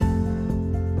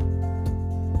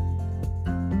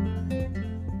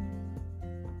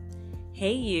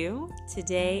Hey you,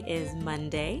 today is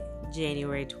Monday,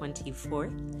 January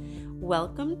 24th.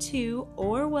 Welcome to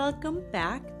or welcome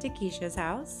back to Keisha's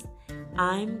house.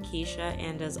 I'm Keisha,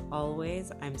 and as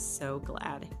always, I'm so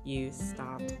glad you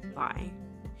stopped by.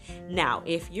 Now,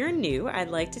 if you're new, I'd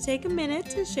like to take a minute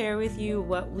to share with you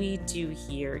what we do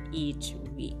here each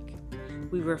week.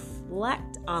 We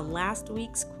reflect on last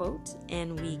week's quote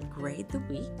and we grade the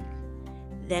week.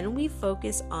 Then we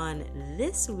focus on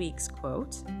this week's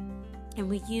quote, and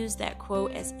we use that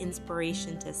quote as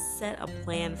inspiration to set a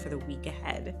plan for the week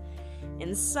ahead.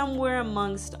 And somewhere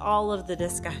amongst all of the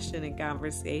discussion and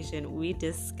conversation, we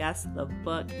discuss the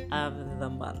book of the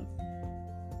month.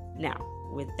 Now,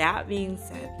 with that being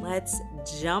said, let's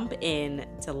jump in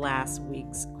to last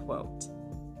week's quote.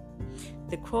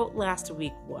 The quote last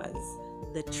week was,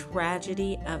 "The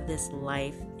tragedy of this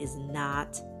life is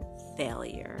not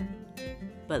failure,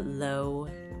 but low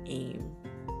aim,"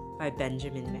 by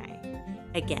Benjamin May.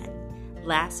 Again,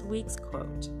 last week's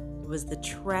quote was, "The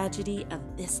tragedy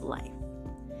of this life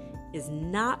is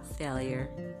not failure,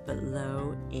 but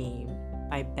low aim,"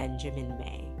 by Benjamin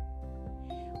May.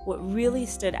 What really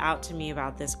stood out to me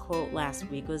about this quote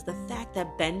last week was the fact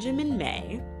that Benjamin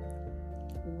May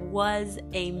was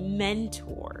a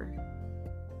mentor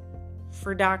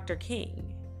for Dr.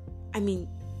 King. I mean,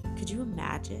 could you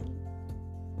imagine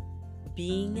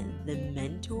being the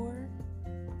mentor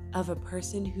of a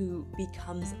person who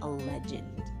becomes a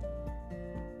legend?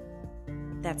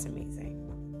 That's amazing.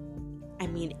 I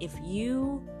mean, if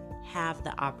you have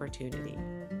the opportunity,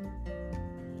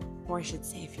 or I should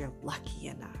say if you're lucky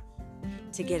enough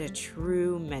to get a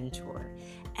true mentor,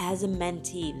 as a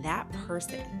mentee, that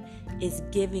person is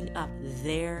giving up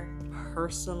their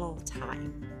personal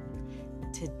time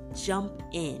to jump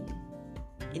in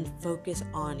and focus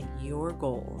on your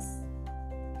goals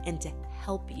and to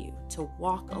help you, to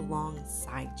walk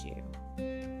alongside you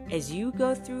as you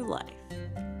go through life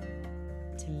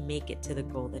to make it to the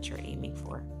goal that you're aiming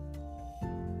for.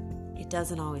 It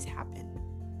doesn't always happen.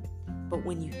 But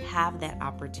when you have that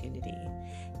opportunity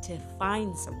to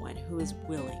find someone who is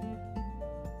willing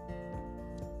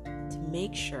to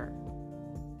make sure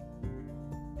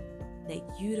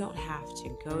that you don't have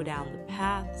to go down the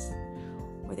paths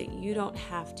or that you don't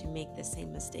have to make the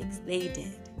same mistakes they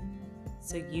did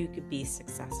so you could be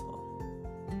successful,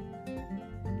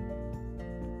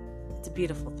 it's a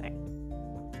beautiful thing.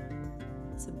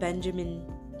 So Benjamin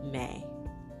May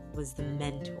was the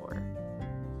mentor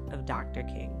of Dr.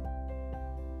 King.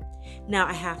 Now,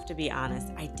 I have to be honest,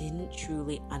 I didn't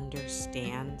truly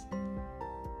understand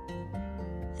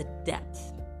the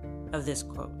depth of this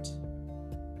quote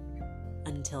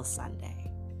until Sunday.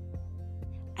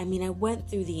 I mean, I went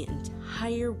through the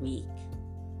entire week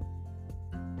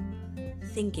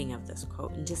thinking of this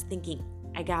quote and just thinking,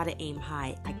 I gotta aim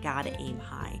high, I gotta aim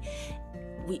high.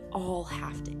 We all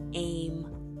have to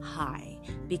aim high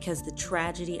because the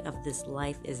tragedy of this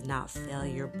life is not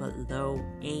failure but low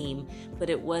aim. But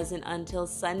it wasn't until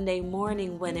Sunday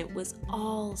morning when it was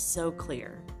all so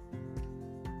clear.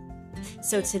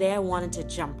 So today I wanted to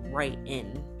jump right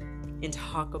in and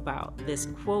talk about this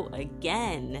quote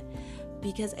again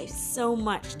because I have so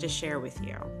much to share with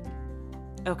you.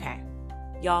 Okay,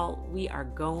 y'all, we are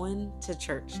going to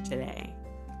church today.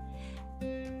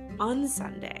 On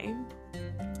Sunday,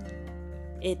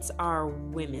 it's our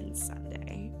Women's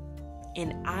Sunday,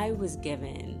 and I was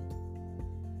given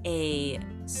a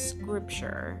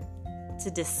scripture to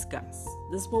discuss.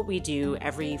 This is what we do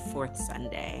every fourth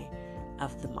Sunday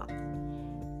of the month.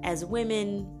 As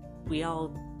women, we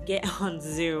all get on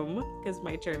Zoom, because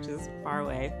my church is far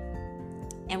away,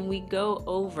 and we go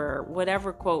over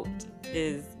whatever quote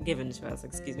is given to us,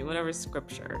 whatever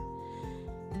scripture.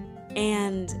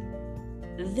 And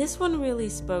this one really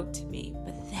spoke to me,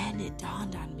 but then it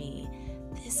dawned on me,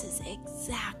 this is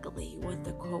exactly what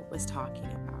the quote was talking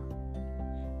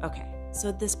about. Okay, so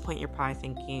at this point you're probably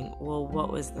thinking, well,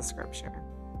 what was the scripture?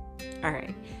 All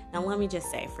right, now let me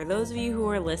just say, for those of you who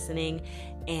are listening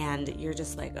and you're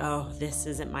just like, oh, this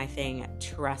isn't my thing,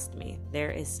 trust me,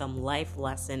 there is some life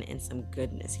lesson and some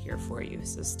goodness here for you,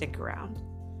 so stick around.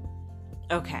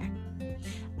 Okay,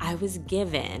 I was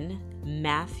given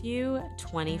Matthew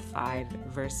 25,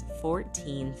 verse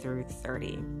 14 through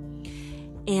 30.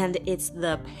 And it's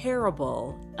the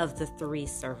parable of the three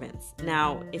servants.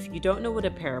 Now, if you don't know what a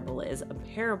parable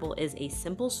is a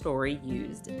simple story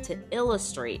used to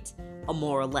illustrate a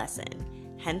moral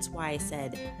lesson. Hence why I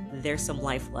said there's some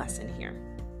life lesson here.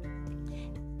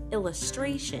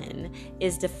 Illustration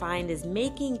is defined as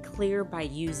making clear by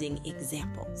using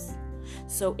examples.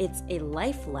 So it's a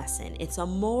life lesson. It's a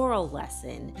moral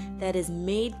lesson that is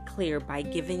made clear by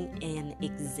giving an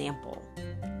example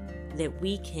that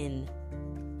we can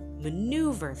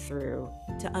maneuver through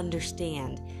to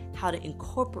understand how to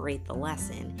incorporate the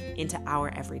lesson into our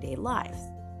everyday lives.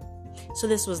 So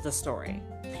this was the story.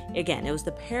 Again, it was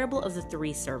the parable of the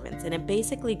 3 servants, and it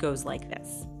basically goes like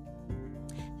this.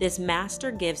 This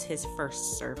master gives his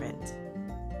first servant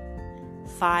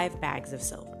 5 bags of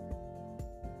silver.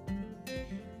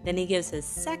 Then he gives his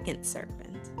second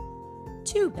servant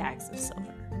 2 bags of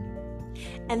silver.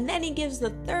 And then he gives the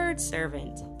third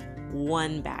servant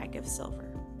 1 bag of silver.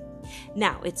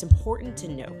 Now, it's important to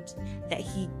note that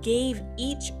he gave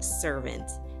each servant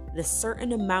the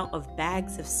certain amount of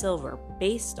bags of silver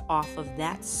based off of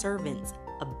that servant's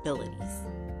abilities.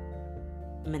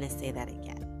 I'm going to say that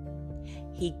again.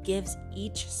 He gives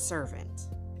each servant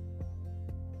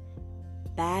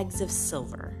bags of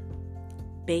silver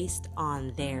based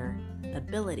on their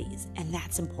abilities, and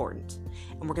that's important.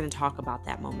 And we're going to talk about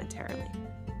that momentarily.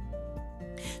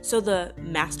 So the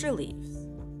master leaves,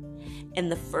 and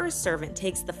the first servant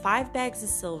takes the 5 bags of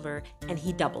silver and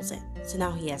he doubles it. So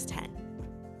now he has 10.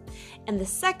 And the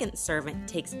second servant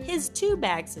takes his 2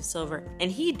 bags of silver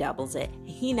and he doubles it, and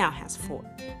he now has 4.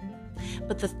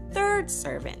 But the third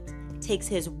servant takes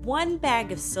his 1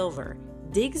 bag of silver,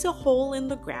 digs a hole in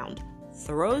the ground,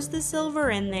 throws the silver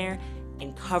in there,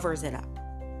 and covers it up.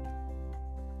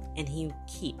 And he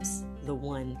keeps the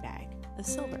 1 bag of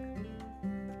silver.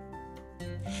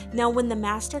 Now, when the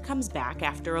master comes back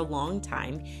after a long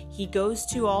time, he goes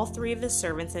to all 3 of his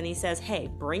servants and he says, "Hey,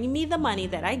 bring me the money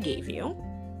that I gave you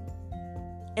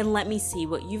and let me see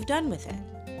what you've done with it."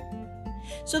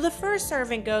 So the first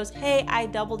servant goes, "Hey, I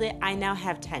doubled it. I now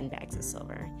have 10 bags of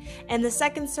silver." And the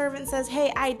second servant says,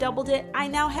 "Hey, I doubled it. I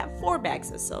now have 4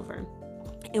 bags of silver."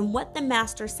 And what the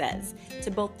master says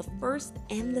to both the first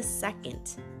and the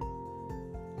second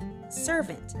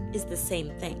servant is the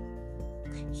same thing.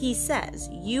 He says,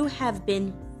 "You have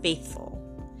been faithful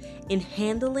in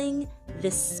handling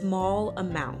this small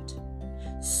amount.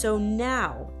 So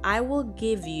now I will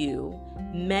give you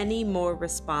many more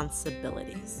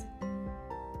responsibilities."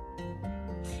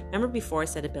 Remember before I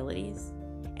said abilities?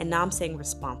 And now I'm saying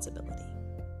responsibility.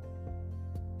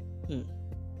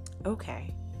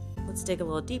 Okay, let's dig a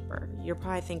little deeper. You're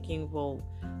probably thinking, well,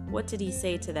 what did he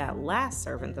say to that last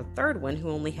servant, the third one, who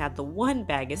only had the 1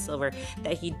 bag of silver,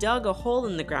 that he dug a hole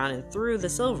in the ground and threw the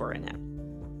silver in it?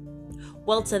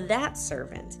 Well, to that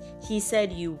servant, he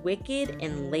said, "You wicked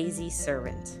and lazy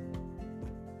servant."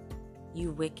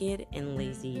 You wicked and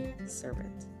lazy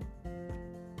servant.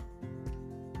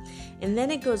 And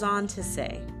then it goes on to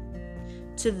say,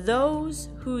 "To those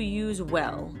who use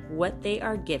well what they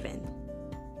are given,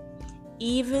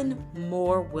 even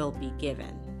more will be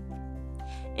given,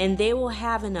 and they will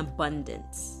have an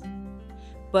abundance.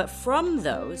 But from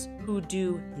those who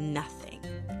do nothing,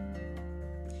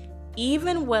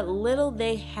 even what little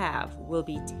they have will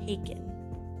be taken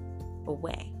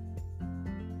away."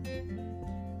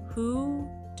 Who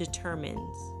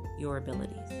determines your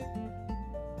abilities?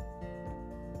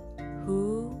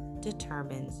 Who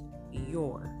determines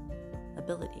your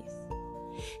abilities?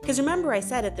 Because remember, I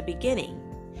said at the beginning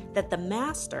that the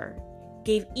master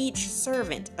gave each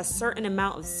servant a certain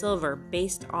amount of silver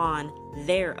based on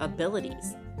their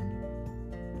abilities.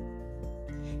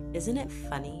 Isn't it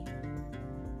funny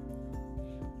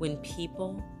when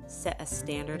people set a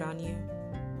standard on you?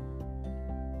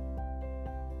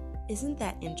 Isn't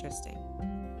that interesting?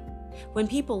 When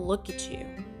people look at you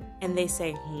and they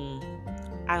say,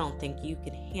 I don't think you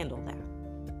can handle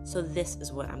that, so this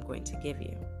is what I'm going to give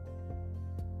you.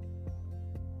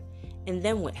 And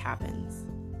then what happens?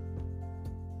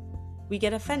 We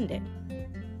get offended.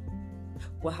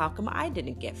 Well, how come I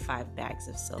didn't get 5 bags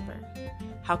of silver?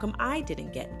 How come I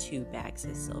didn't get 2 bags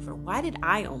of silver? Why did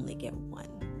I only get 1?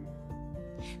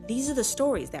 These are the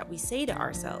stories that we say to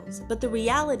ourselves. But the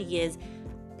reality is,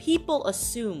 people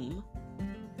assume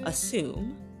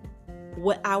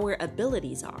what our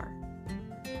abilities are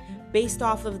based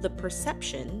off of the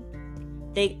perception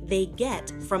they get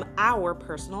from our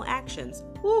personal actions.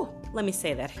 Ooh, let me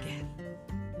say that again.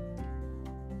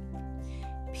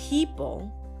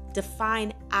 People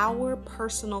define our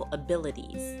personal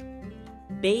abilities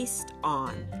based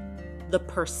on the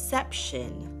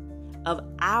perception of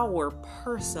our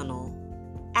personal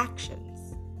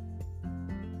actions.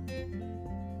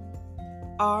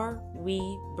 Are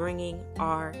we bringing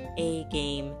our A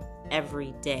game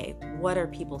every day? What are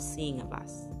people seeing of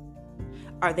us?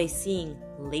 Are they seeing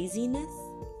laziness,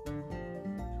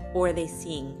 or are they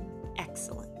seeing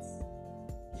excellence?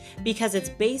 because it's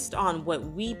based on what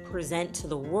we present to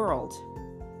the world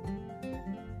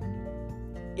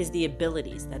is the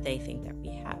abilities that they think that we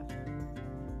have.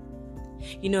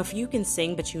 You know, if you can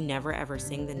sing but you never ever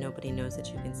sing, then nobody knows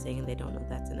that you can sing and they don't know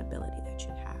that's an ability that you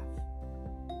have.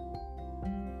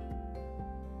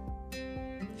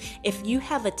 If you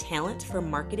have a talent for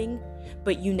marketing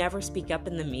but you never speak up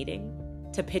in the meeting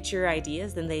to pitch your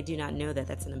ideas, then they do not know that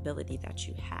that's an ability that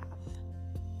you have.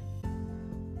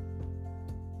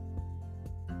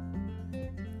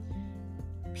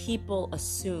 People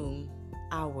assume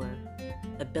our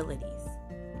abilities.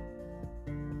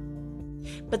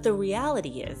 But the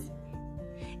reality is,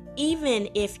 even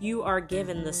if you are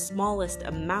given the smallest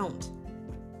amount,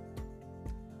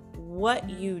 what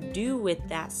you do with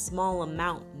that small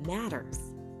amount matters.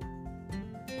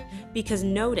 Because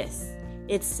notice,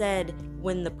 it said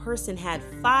when the person had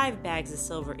 5 bags of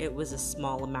silver, it was a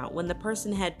small amount. When the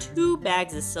person had 2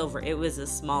 bags of silver, it was a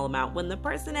small amount. When the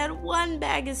person had 1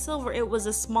 bag of silver, it was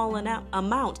a small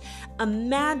amount.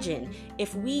 Imagine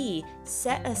if we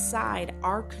set aside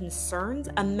our concerns.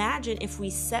 Imagine if we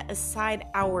set aside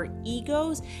our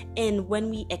egos, and when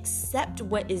we accept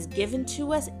what is given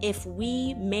to us, if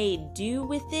we made do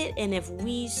with it, and if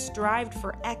we strived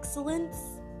for excellence,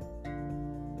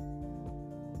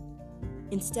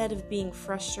 instead of being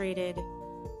frustrated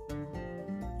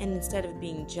and instead of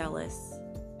being jealous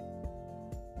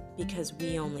because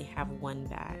we only have 1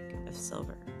 bag of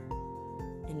silver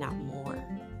and not more.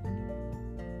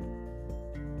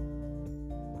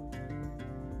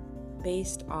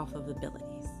 Based off of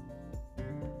abilities.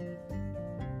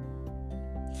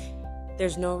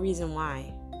 There's no reason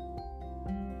why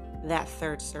that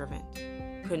third servant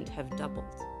couldn't have doubled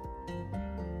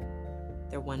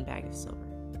their 1 bag of silver.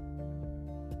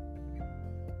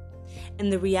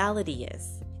 And the reality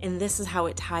is, and this is how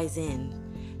it ties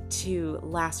in to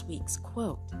last week's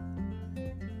quote,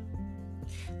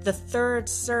 the third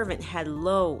servant had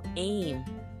low aim.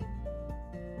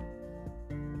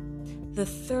 The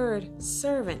third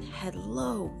servant had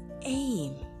low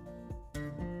aim.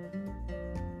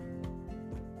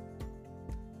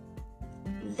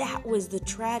 That was the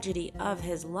tragedy of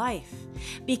his life.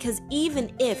 Because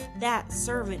even if that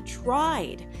servant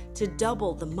tried to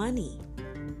double the money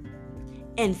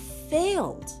and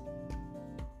failed,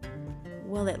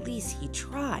 well, at least he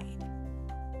tried.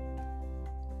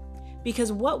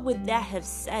 Because what would that have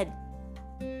said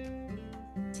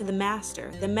to the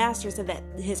master? The master said that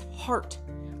his heart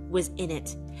was in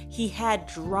it. He had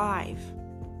drive.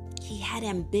 He had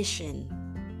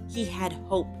ambition. He had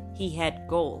hope. He had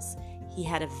goals. He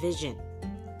had a vision.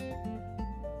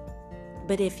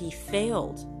 But if he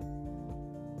failed,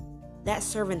 that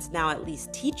servant's now at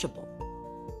least teachable.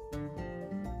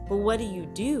 But what do you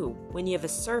do when you have a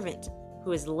servant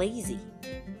who is lazy?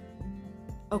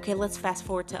 Okay, let's fast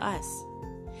forward to us.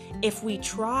 If we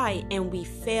try and we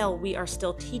fail, we are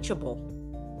still teachable.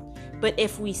 But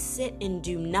if we sit and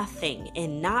do nothing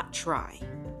and not try,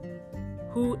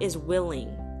 who is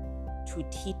willing to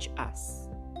teach us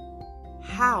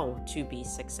how to be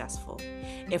successful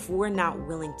if we're not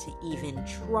willing to even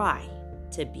try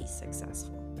to be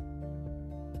successful?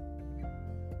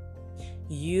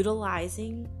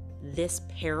 Utilizing this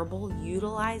parable,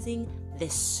 utilizing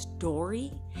this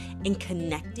story, and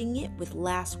connecting it with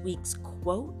last week's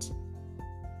quote,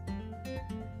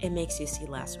 it makes you see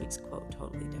last week's quote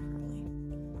totally differently.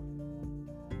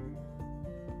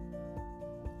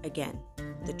 Again,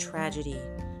 the tragedy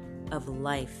of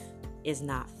life is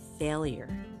not failure,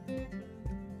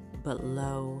 but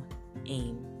low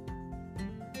aim.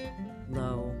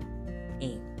 Low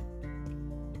aim.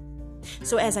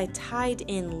 So as I tied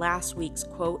in last week's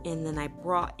quote and then I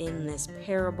brought in this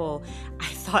parable, I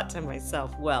thought to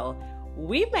myself, well,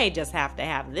 we may just have to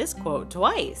have this quote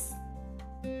twice.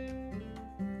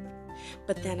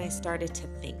 But then I started to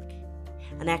think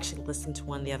and actually listened to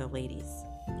one of the other ladies.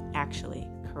 Actually,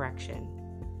 correction,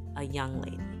 a young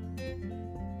lady.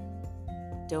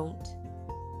 Don't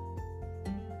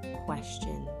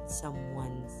question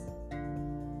someone's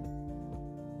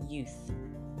youth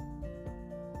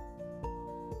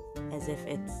as if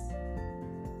it's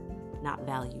not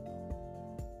valuable.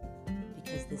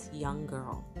 Because this young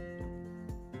girl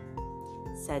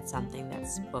said something that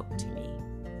spoke to me,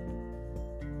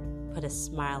 put a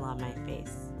smile on my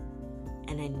face,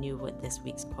 and I knew what this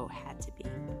week's quote had to be.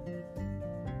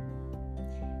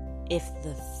 If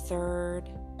the third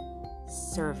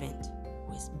servant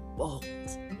was bold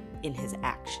in his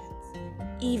actions,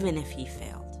 even if he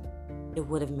failed, it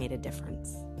would have made a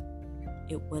difference.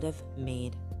 It would have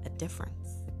made a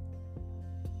difference.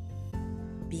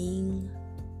 Being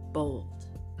bold.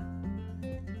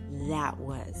 that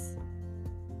was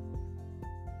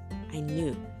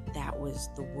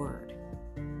the word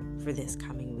for this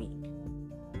coming week.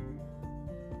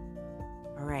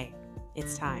 All right,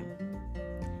 it's time.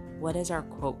 What is our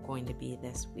quote going to be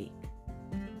this week?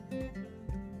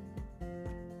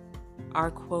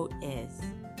 Our quote is,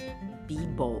 be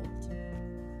bold.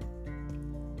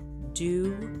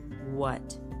 Do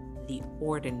what the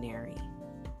ordinary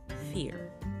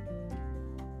fear.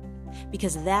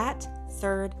 Because that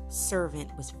third servant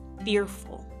was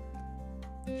fearful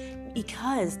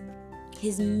because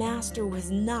his master was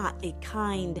not a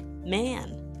kind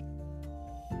man.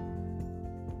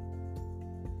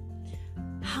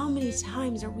 How many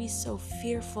times are we so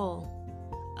fearful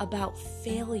about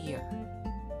failure?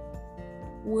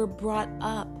 We're brought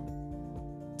up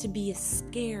to be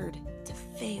scared to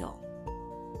fail.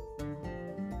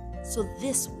 So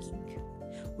this week,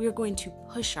 we are going to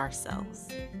push ourselves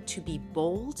to be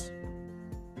bold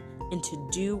and to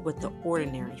do what the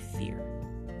ordinary fear.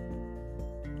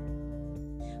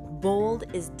 Bold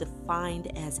is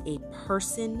defined as a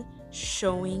person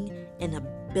showing an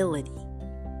ability.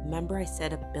 Remember I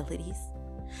said abilities?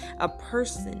 A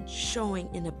person showing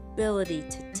an ability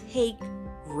to take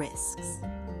risks,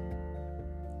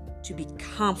 to be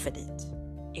confident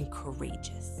and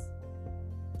courageous.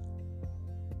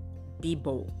 Be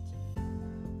bold.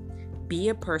 Be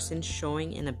a person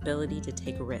showing an ability to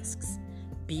take risks.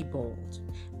 Be bold.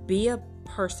 Be a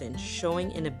person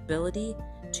showing an ability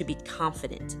to be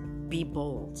confident. Be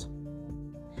bold.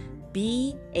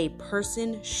 Be a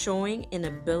person showing an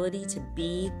ability to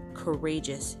be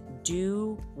courageous.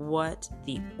 Do what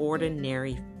the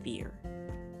ordinary fear.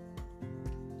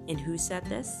 And who said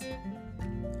this?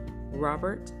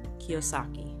 Robert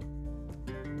Kiyosaki.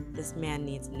 This man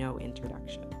needs no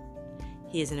introduction.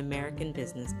 He is an American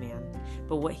businessman,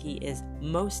 but what he is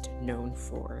most known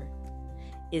for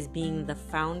is being the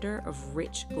founder of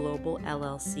Rich Global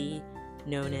LLC,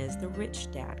 known as the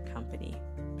Rich Dad Company.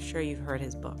 I'm sure you've heard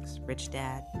his books, Rich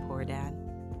Dad, Poor Dad.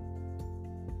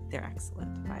 They're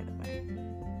excellent, by the way.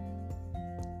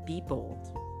 Be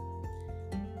bold.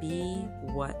 Be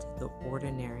what the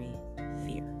ordinary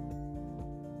fear.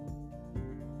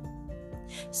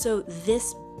 So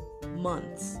this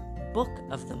month's book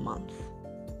of the month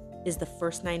is The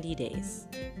First 90 Days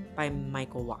by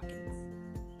Michael Watkins.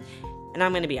 And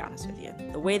I'm going to be honest with you.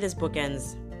 The way this book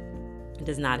ends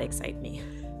does not excite me.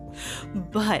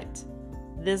 But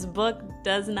this book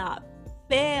does not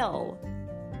fail.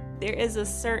 There is a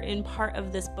certain part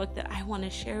of this book that I want to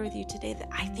share with you today that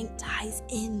I think ties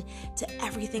in to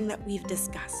everything that we've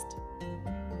discussed.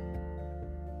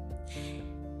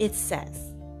 It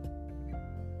says,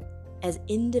 as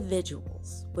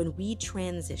individuals, when we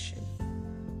transition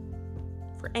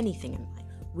for anything in life,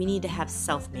 we need to have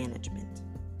self-management.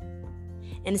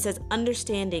 And it says,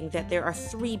 understanding that there are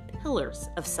 3 pillars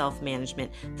of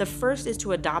self-management. The first is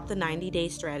to adopt the 90-day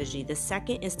strategy. The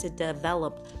second is to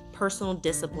develop personal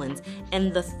disciplines.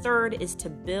 And the third is to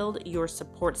build your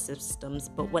support systems.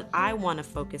 But what I want to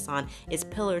focus on is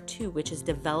pillar 2, which is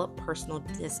develop personal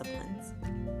disciplines.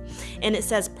 And it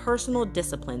says personal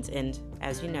disciplines. And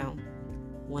as you know,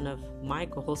 one of my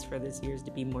goals for this year is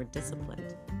to be more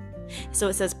disciplined. So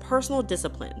it says personal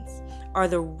disciplines are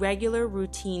the regular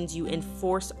routines you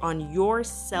enforce on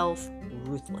yourself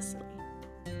ruthlessly.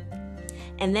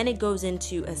 And then it goes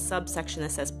into a subsection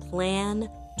that says plan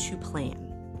to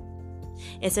plan.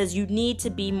 It says you need to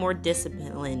be more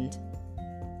disciplined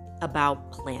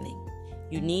about planning.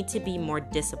 You need to be more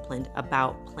disciplined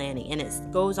about planning. And it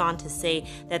goes on to say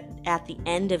that at the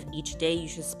end of each day, you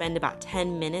should spend about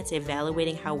 10 minutes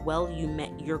evaluating how well you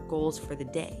met your goals for the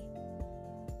day.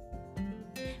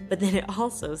 But then it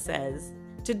also says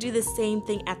to do the same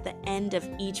thing at the end of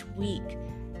each week.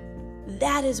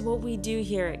 That is what we do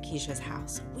here at Keisha's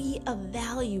house. We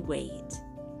evaluate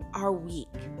our week.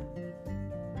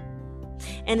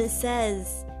 And it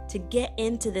says to get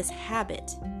into this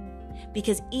habit,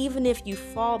 because even if you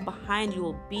fall behind, you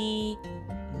will be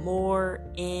more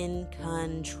in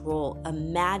control.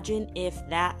 Imagine if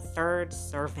that third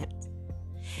servant,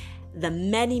 the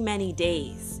many, many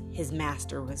days his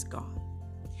master was gone,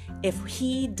 if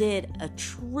he did a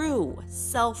true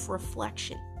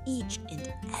self-reflection each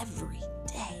and every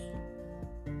day,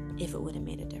 if it would have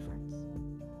made a difference.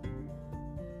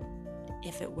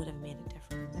 If it would have made a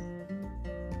difference.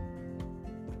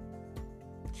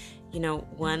 You know,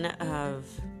 one of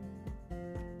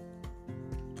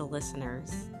the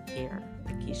listeners here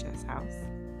at Keisha's house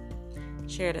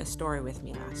shared a story with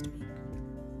me last week.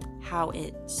 How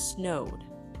it snowed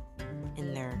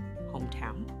in their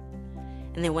hometown.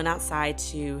 And they went outside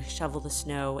to shovel the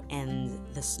snow, and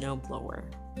the snowblower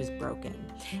was broken.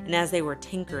 And as they were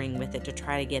tinkering with it to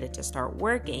try to get it to start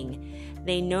working,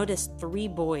 they noticed 3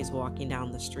 boys walking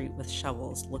down the street with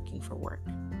shovels looking for work.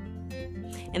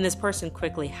 And this person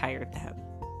quickly hired them.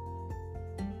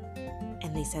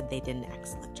 And they said they did an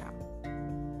excellent job.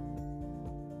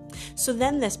 So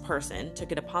then this person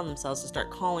took it upon themselves to start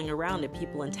calling around to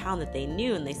people in town that they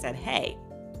knew, and they said, hey,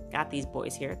 got these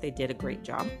boys here. They did a great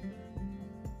job.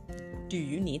 Do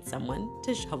you need someone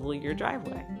to shovel your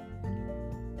driveway?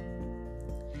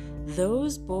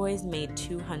 Those boys made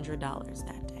 $200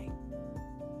 that day.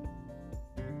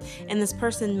 And this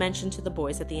person mentioned to the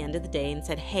boys at the end of the day and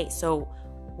said, hey, so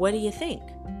what do you think?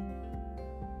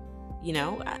 You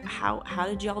know, how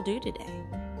did y'all do today?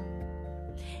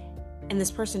 And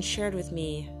this person shared with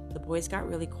me, the boys got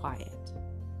really quiet.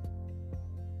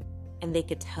 And they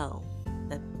could tell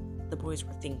that the boys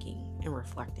were thinking and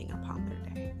reflecting upon their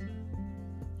day.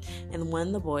 And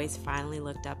when the boys finally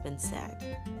looked up and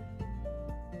said,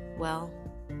 well,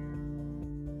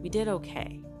 we did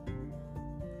okay.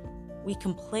 We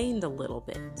complained a little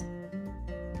bit.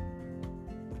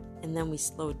 And then we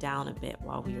slowed down a bit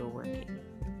while we were working.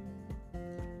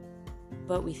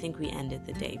 But we think we ended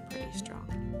the day pretty strong.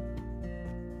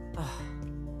 Ugh.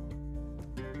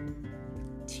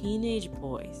 Teenage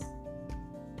boys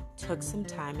took some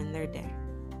time in their day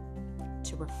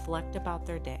to reflect about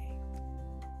their day,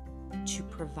 to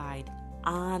provide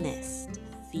honest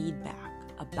feedback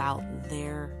about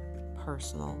their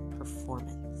personal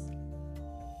performance.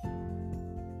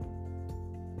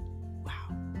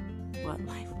 Wow, what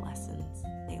life lessons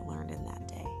they learned in that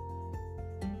day.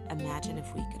 Imagine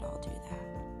if we could all do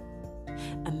that.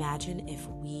 Imagine if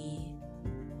we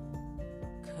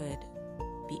could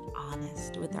be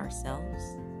honest with ourselves.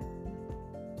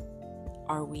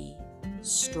 Are we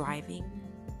striving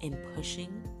and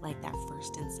pushing like that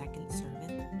first and second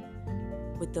servant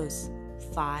with those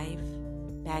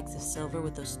 5 bags of silver,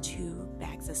 with those 2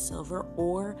 bags of silver?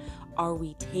 Or are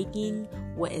we taking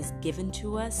what is given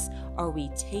to us? Are we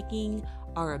taking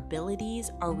our abilities?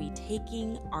 Are we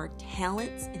taking our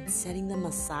talents and setting them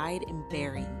aside and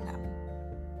burying them?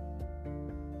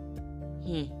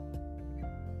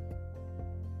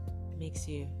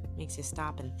 Makes you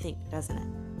stop and think, doesn't it?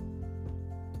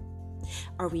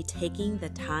 Are we taking the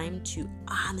time to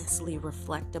honestly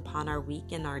reflect upon our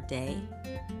week and our day?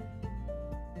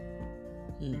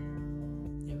 It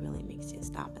really makes you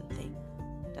stop and think,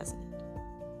 doesn't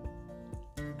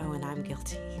it? Oh, and I'm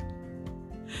guilty.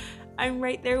 I'm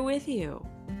right there with you.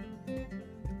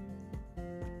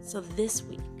 So this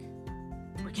week,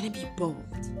 we're going to be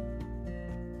bold.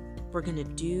 We're going to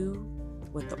do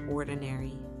what the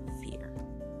ordinary fear.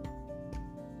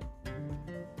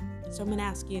 So I'm going to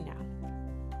ask you now.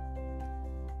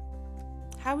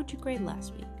 How would you grade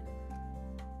last week?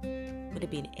 Would it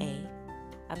be an A,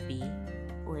 a B,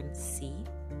 or a C?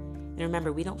 And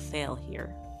remember, we don't fail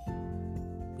here.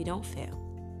 We don't fail.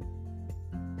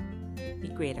 We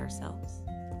grade ourselves.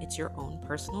 It's your own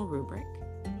personal rubric.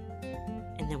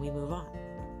 And then we move on.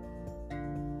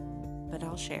 But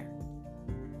I'll share.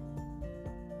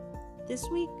 This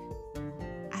week,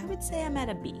 I would say I'm at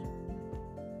a B.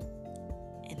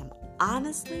 And I'm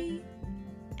honestly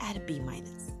at a B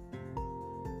minus.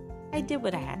 I did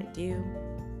what I had to do.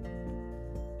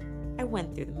 I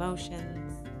went through the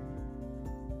motions.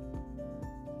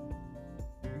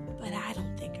 But I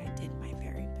don't think I did my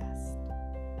very best.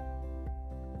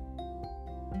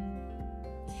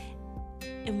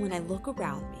 And when I look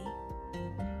around me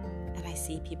and I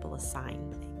see people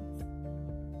assign things,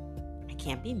 I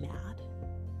can't be mad.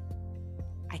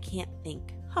 I can't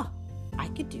think, I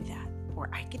could do that, or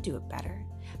I could do it better.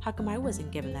 How come I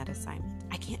wasn't given that assignment?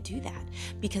 I can't do that.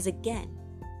 Because again,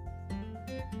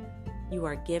 you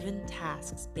are given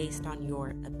tasks based on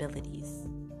your abilities.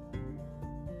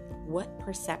 What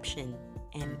perception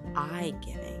am I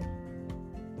giving?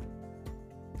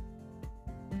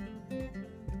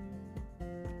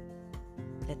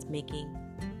 That's making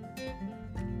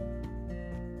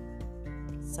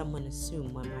someone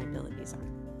assume what my abilities are.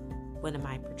 What am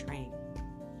I portraying?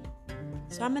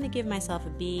 So I'm going to give myself a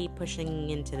B, pushing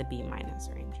into the B minus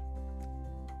range.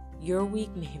 Your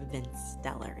week may have been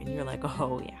stellar, and you're like,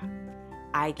 oh yeah,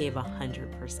 I gave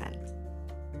 100%.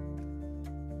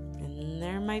 And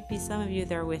there might be some of you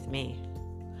there with me.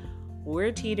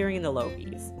 We're teetering in the low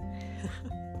B's.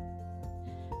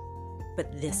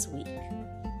 But this week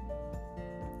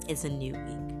is a new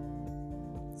week.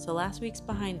 So last week's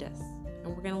behind us,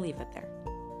 and we're going to leave it there.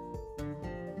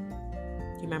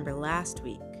 Remember last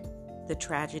week, the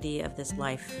tragedy of this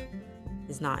life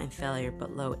is not in failure,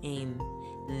 but low aim.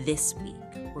 This week,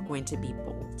 we're going to be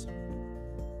bold.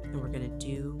 And we're going to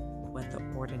do what the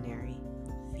ordinary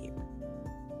fear.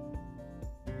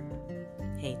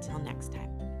 Hey, till next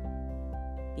time,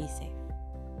 be safe,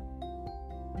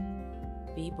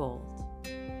 be bold,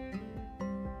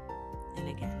 and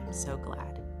again, I'm so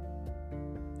glad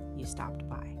you stopped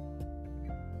by.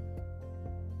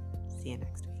 See you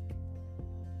next week.